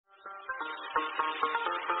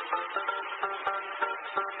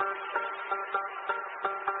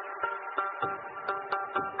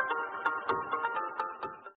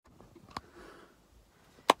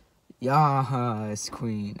Yas,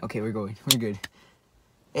 queen. Okay, we're going. We're good.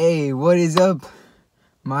 Hey, what is up,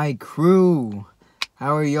 my crew?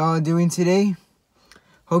 How are y'all doing today?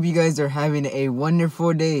 Hope you guys are having a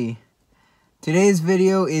wonderful day. Today's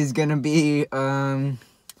video is gonna be a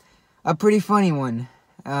pretty funny one.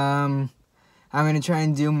 I'm gonna try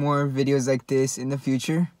and do more videos like this in the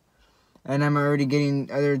future, and I'm already getting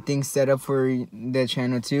other things set up for the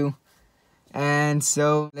channel too. And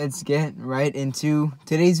so let's get right into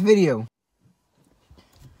today's video.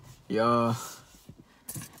 Yeah.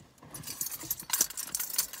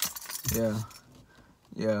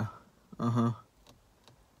 Uh-huh.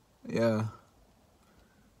 Yeah.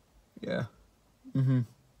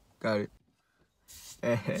 Got it.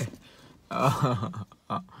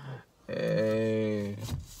 Hey.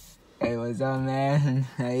 Hey, what's up, man?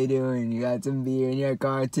 How you doing? You got some beer in your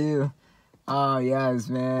car too? Oh, yes,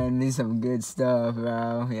 man. Need some good stuff,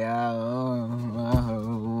 bro. Yeah.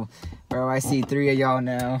 Oh. Bro, I see 3 of y'all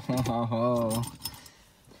now.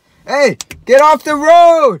 Hey, get off the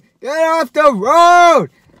road! Get off the road!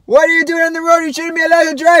 What are you doing on the road? You shouldn't be allowed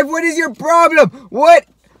to drive. What is your problem? What?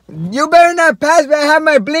 You better not pass me. I have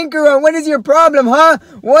my blinker on. What is your problem, huh?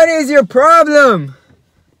 What is your problem?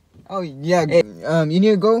 Oh, yeah. Hey, you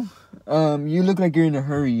need to go? You look like you're in a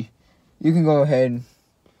hurry. You can go ahead.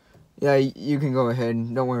 Yeah, you can go ahead.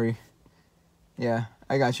 Don't worry. Yeah,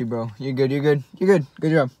 I got you, bro. You're good. You're good. You're good.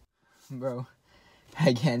 Good job. Bro,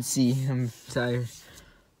 I can't see. I'm tired.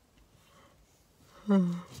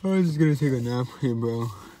 I'm just gonna take a nap here, bro.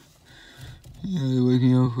 Yeah, wake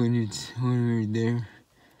me up when we're there.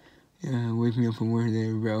 Yeah, wake me up when we're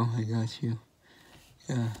there, bro. I got you.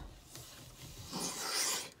 Yeah.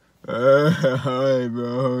 Hi,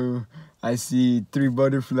 bro. I see 3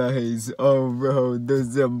 butterflies. Oh, bro,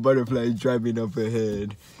 there's a butterfly driving up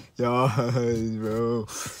ahead. Yes, bro.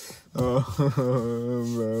 Oh,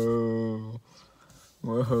 bro.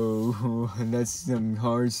 Whoa, that's some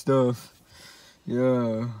hard stuff.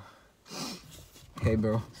 Yeah. Hey,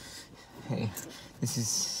 bro. Hey, this is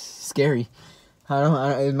scary.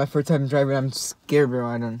 It's my first time driving. I'm scared,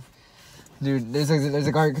 bro. Dude, there's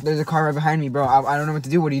a car right behind me, bro. I don't know what to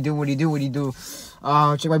do. What do you do?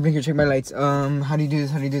 Check my blinker, check my lights. How do you do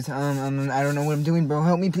this? I don't know what I'm doing, bro.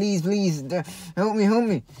 Help me, please. Help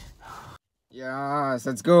me. Yes,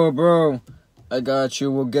 let's go, bro. I got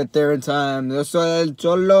you. We'll get there in time. Los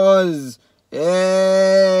cholos.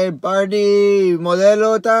 Hey, party.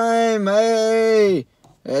 Modelo time. Hey.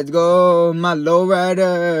 Let's go, my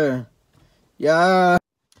lowrider. Yeah.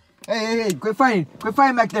 Hey, quit fighting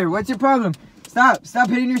back there. What's your problem? Stop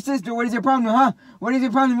hitting your sister. What is your problem, huh? What is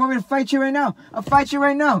your problem? You want me to fight you right now? I'll fight you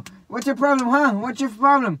right now. What's your problem, huh? What's your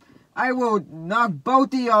problem? I will knock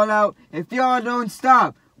both of y'all out if y'all don't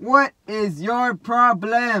stop. What is your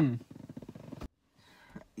problem?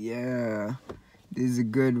 Yeah, this is a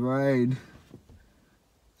good ride.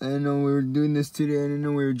 I didn't know we were doing this today. I didn't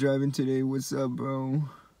know we were driving today. What's up, bro?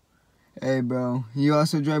 Hey, bro. You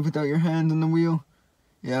also drive without your hand on the wheel?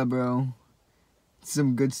 Yeah, bro.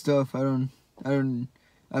 Some good stuff. I'm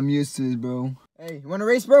used to this, bro. Hey, you want to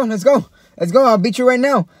race, bro? Let's go. I'll beat you right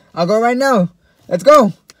now. I'll go right now. Let's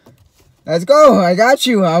go. I got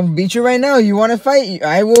you. I'll beat you right now. You want to fight?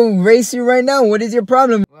 I will race you right now. What is your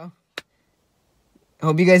problem? Well, I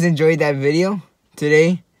hope you guys enjoyed that video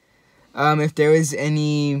today. If there was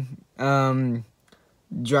any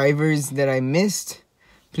drivers that I missed,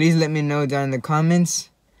 please let me know down in the comments.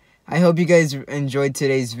 I hope you guys enjoyed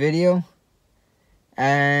today's video,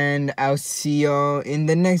 and I'll see y'all in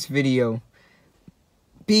the next video.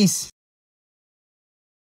 Peace.